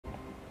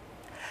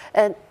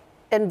And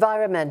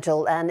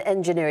environmental and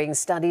engineering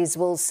studies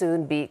will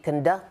soon be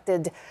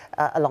conducted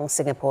along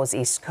Singapore's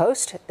east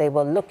coast. They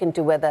will look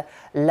into whether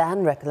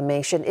land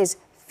reclamation is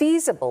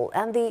feasible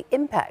and the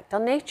impact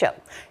on nature.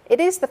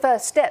 It is the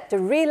first step to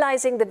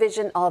realizing the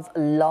vision of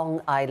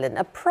Long Island,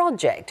 a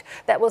project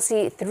that will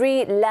see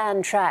 3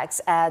 land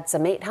tracts add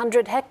some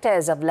 800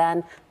 hectares of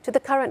land to the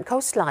current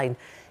coastline.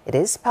 It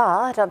is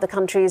part of the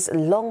country's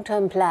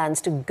long-term plans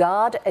to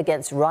guard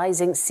against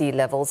rising sea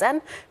levels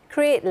and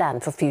create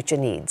land for future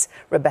needs.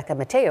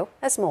 Metteo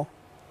has more.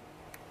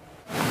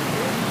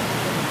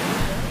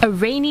 A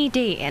rainy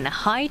day and a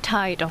high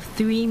tide of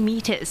 3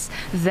 meters.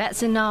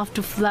 That's enough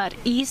to flood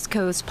East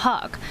Coast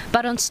Park.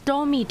 But on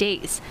stormy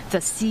days, the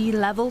sea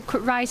level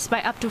could rise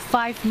by up to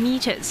 5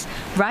 meters.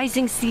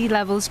 Rising sea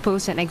levels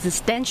pose an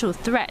existential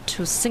threat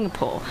to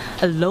Singapore,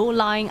 a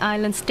low-lying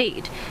island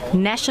state.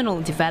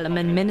 National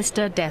Development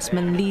Minister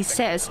Desmond Lee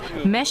says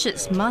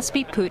measures must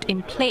be put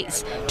in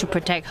place to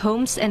protect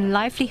homes and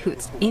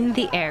livelihoods in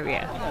the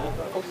area.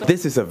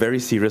 This is a very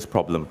serious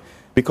problem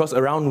because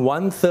around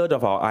 1/3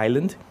 of our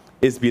island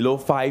is below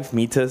 5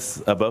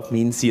 meters above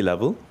mean sea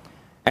level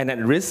and at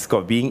risk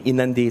of being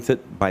inundated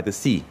by the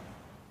sea.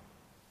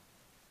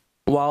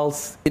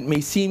 Whilst it may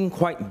seem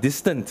quite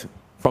distant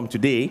from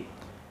today,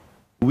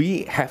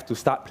 we have to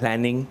start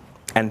planning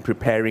and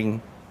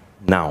preparing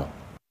now.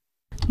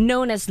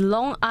 Known as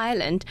Long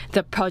Island,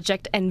 the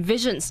project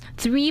envisions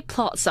 3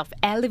 plots of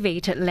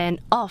elevated land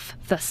off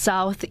the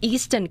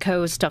southeastern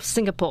coast of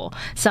Singapore.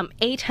 Some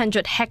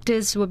 800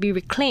 hectares will be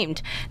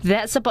reclaimed.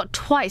 That's about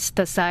twice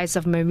the size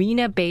of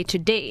Marina Bay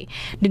today.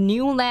 The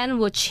new land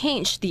will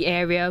change the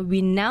area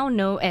we now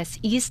know as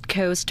East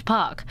Coast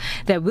Park.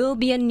 There will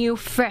be a new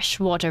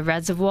freshwater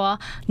reservoir,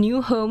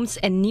 new homes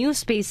and new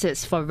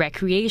spaces for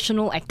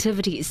recreational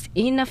activities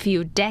in a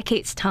few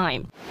decades'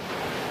 time.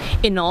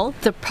 In all,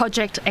 the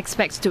project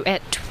expects to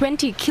add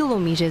 20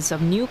 kilometers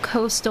of new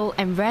coastal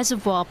and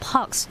reservoir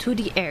parks to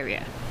the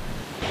area.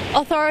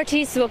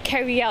 Authorities will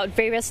carry out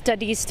various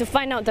studies to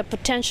find out the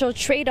potential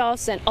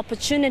trade-offs and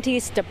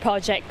opportunities the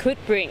project could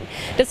bring.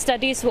 The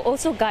studies will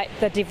also guide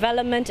the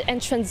development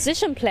and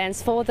transition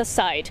plans for the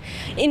site.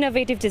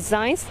 Innovative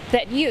designs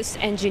that use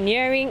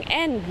engineering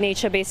and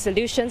nature-based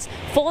solutions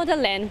for the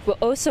land will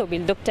also be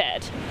looked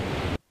at.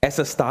 As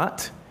a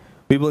start,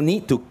 we will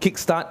need to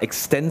kickstart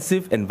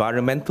extensive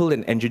environmental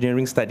and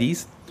engineering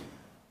studies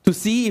to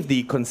see if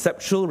the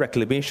conceptual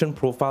reclamation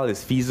profile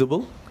is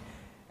feasible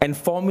and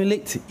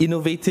formulate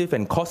innovative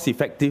and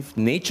cost-effective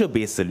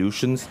nature-based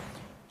solutions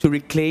to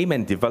reclaim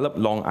and develop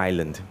Long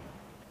Island.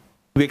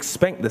 We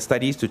expect the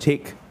studies to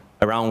take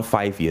around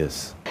 5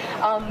 years.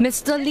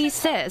 Mr. Lee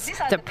says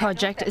the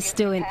project is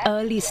still in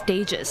early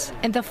stages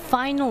and the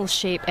final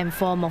shape and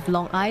form of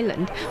Long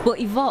Island will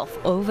evolve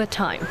over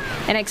time.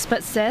 An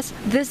expert says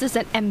this is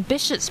an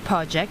ambitious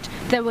project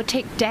that will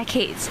take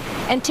decades,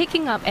 and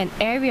taking up an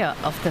area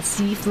of the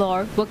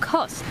seafloor will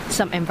cause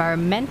some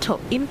environmental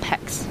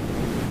impacts.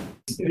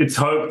 It's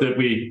hoped that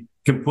we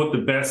can put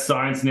the best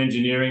science and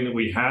engineering that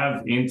we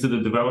have into the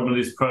development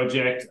of this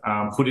project,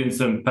 put in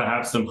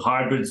perhaps some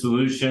hybrid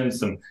solutions,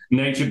 some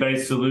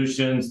nature-based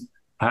solutions,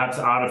 perhaps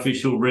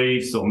artificial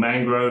reefs or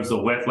mangroves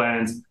or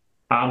wetlands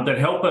that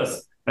help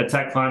us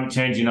attack climate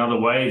change in other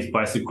ways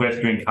by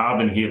sequestering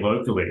carbon here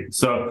locally.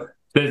 So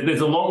there's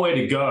a long way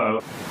to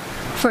go.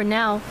 For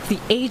now, the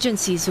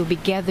agencies will be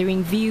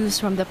gathering views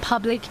from the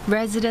public,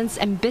 residents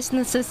and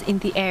businesses in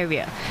the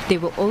area. They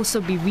will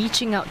also be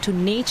reaching out to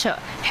nature,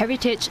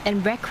 heritage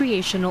and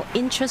recreational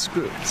interest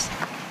groups.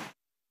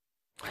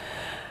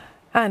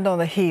 And on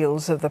the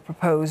heels of the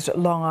proposed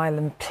Long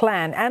Island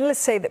plan, analysts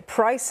say that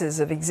prices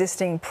of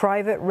existing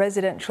private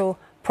residential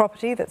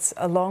property that's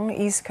along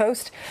the East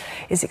Coast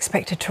is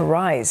expected to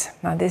rise.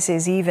 Now, this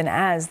is even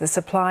as the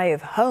supply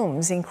of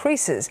homes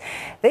increases.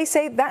 They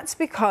say that's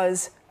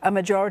because a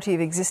majority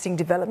of existing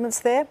developments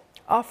there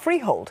are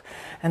freehold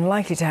and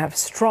likely to have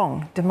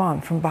strong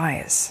demand from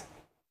buyers.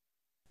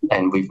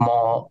 And with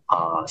more,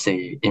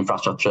 say,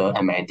 infrastructure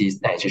amenities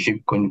that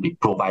actually going to be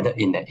provided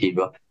in that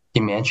area,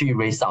 it may actually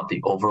raise up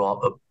the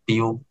overall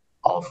appeal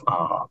of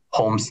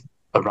homes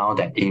around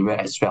that area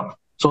as well.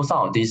 So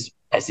some of these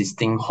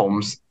existing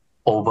homes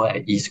over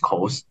at East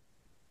Coast,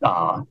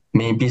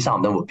 maybe some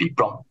of them will be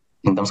brought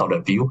in terms of the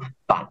view,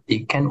 but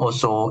it can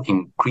also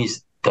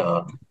increase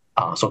the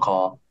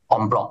so-called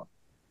en-bloc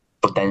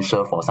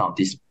potential for some of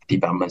these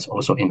developments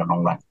also in the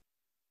long run.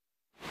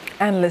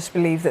 Analysts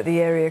believe that the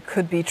area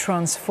could be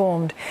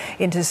transformed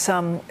into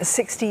some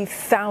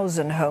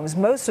 60,000 homes,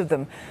 most of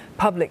them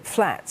public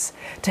flats,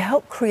 to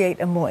help create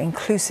a more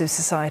inclusive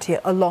society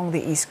along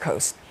the East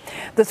Coast.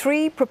 The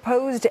 3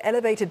 proposed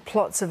elevated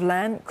plots of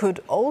land could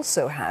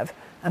also have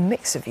a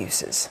mix of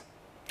uses.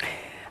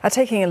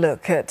 Taking a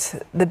look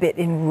at the bit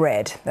in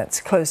red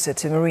that's closer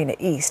to Marina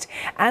East,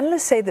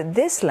 analysts say that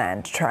this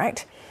land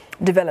tract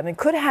development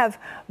could have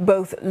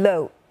both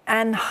low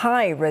and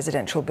high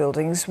residential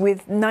buildings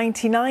with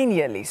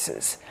 99-year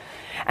leases.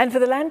 And for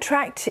the land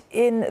tract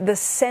in the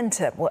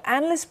centre, well,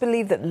 analysts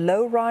believe that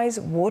low-rise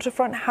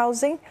waterfront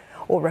housing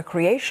or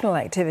recreational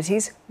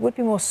activities would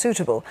be more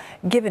suitable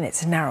given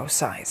its narrow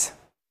size.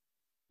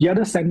 The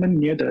other segment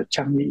near the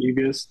Changi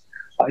areas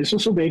is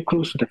also very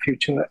close to the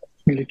future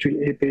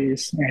military air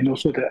base and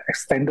also the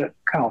extended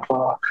kind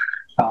of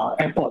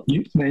airport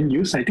land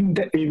use. I think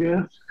that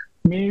area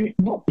may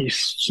not be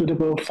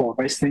suitable for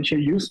residential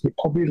use, but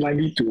probably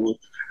likely to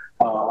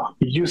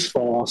be used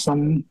for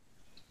some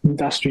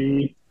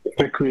industry,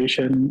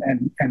 recreation,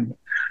 and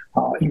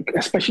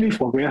especially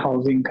for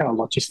warehousing kind of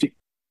logistics.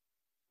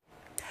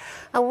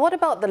 And what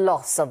about the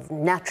loss of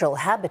natural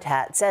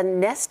habitats and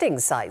nesting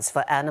sites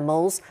for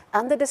animals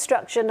and the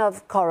destruction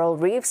of coral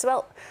reefs?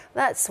 Well,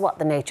 that's what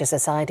the Nature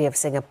Society of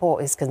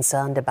Singapore is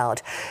concerned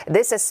about.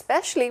 This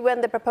especially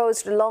when the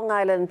proposed Long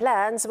Island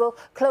plans will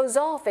close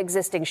off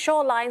existing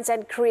shorelines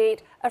and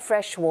create a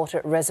freshwater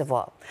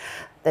reservoir.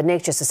 The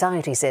Nature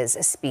Society says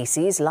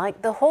species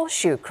like the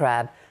horseshoe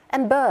crab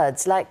and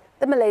birds like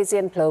the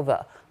Malaysian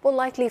plover will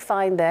likely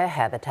find their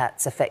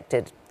habitats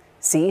affected.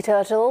 Sea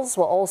turtles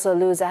will also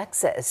lose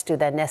access to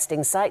their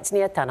nesting sites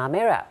near Tanah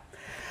Merah.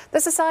 The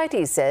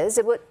Society says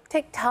it would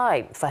take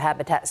time for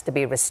habitats to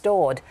be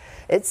restored.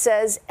 It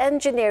says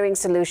engineering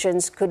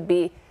solutions could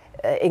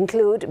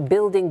include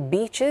building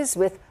beaches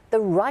with the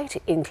right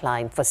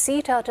incline for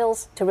sea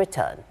turtles to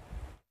return.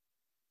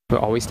 We're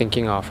always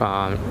thinking of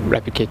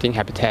replicating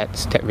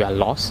habitats that we are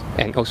lost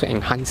and also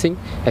enhancing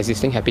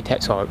existing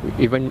habitats or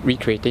even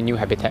recreating new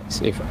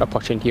habitats if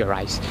opportunity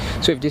arises.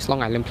 So with this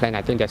Long Island plan,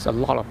 I think there's a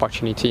lot of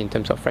opportunity in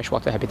terms of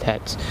freshwater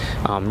habitats,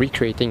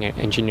 recreating and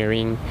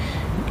engineering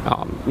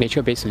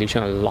nature-based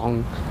solution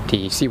along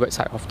the seaward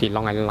side of the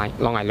Long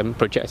Island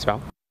project as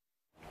well.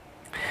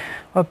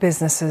 Well,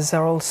 businesses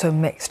are also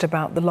mixed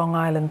about the Long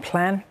Island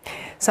plan.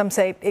 Some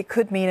say it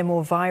could mean a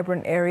more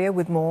vibrant area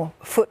with more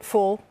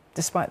footfall,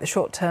 despite the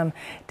short-term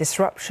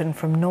disruption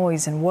from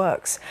noise and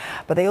works.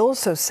 But they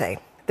also say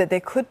that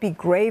there could be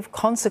grave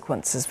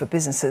consequences for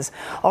businesses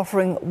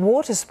offering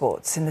water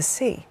sports in the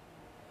sea.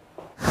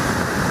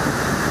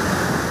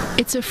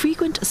 It's a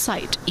frequent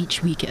sight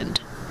each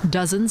weekend.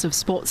 Dozens of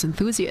sports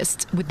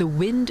enthusiasts with the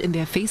wind in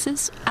their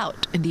faces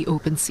out in the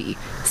open sea,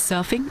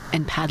 surfing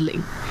and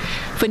paddling.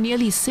 For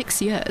nearly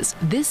 6 years,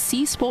 this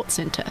sea sports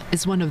centre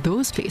is one of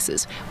those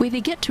places where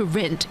they get to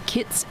rent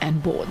kits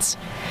and boards.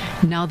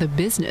 Now the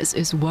business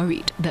is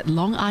worried that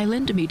Long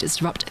Island may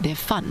disrupt their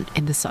fun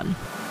in the sun.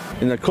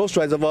 In the coast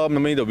reservoir,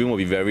 normally the wind will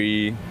be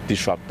very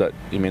disrupted.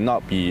 It may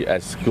not be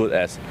as good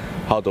as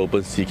how the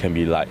open sea can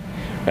be like.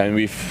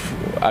 And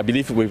I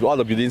believe with all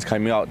the buildings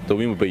coming out, the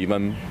wind will be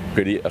even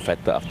pretty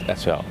affected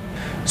as well.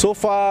 So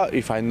far,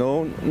 if I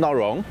know not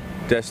wrong,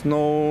 there's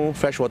no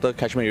freshwater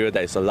catchment area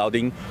that is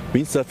allowing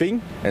windsurfing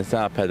and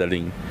stand-up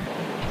paddling.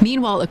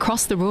 Meanwhile,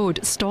 across the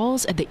road,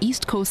 stalls at the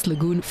East Coast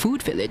Lagoon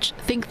Food Village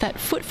think that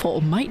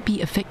footfall might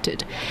be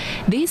affected.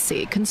 They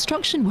say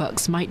construction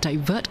works might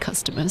divert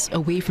customers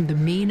away from the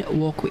main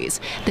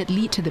walkways that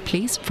lead to the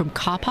place from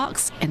car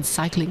parks and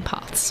cycling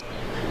paths.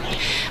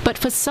 But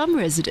for some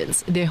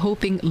residents, they're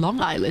hoping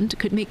Long Island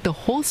could make the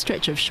whole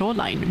stretch of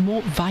shoreline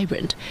more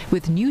vibrant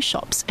with new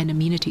shops and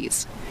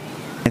amenities.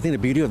 I think the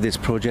beauty of this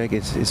project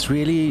is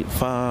really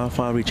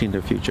far-reaching in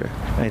the future.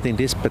 I think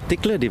this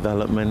particular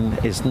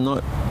development is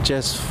not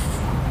just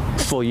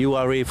for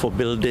URA, for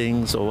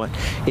buildings or what.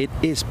 It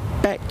is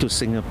back to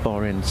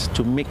Singaporeans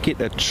to make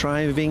it a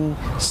thriving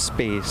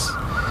space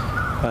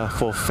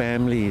for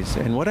families.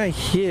 And what I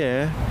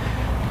hear,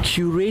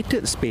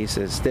 curated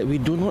spaces that we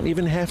do not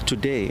even have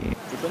today.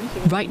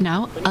 Right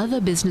now,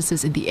 other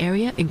businesses in the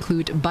area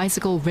include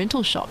bicycle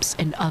rental shops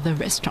and other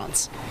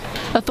restaurants.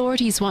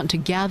 Authorities want to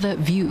gather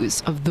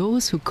views of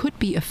those who could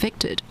be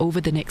affected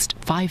over the next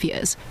 5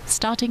 years,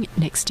 starting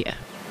next year.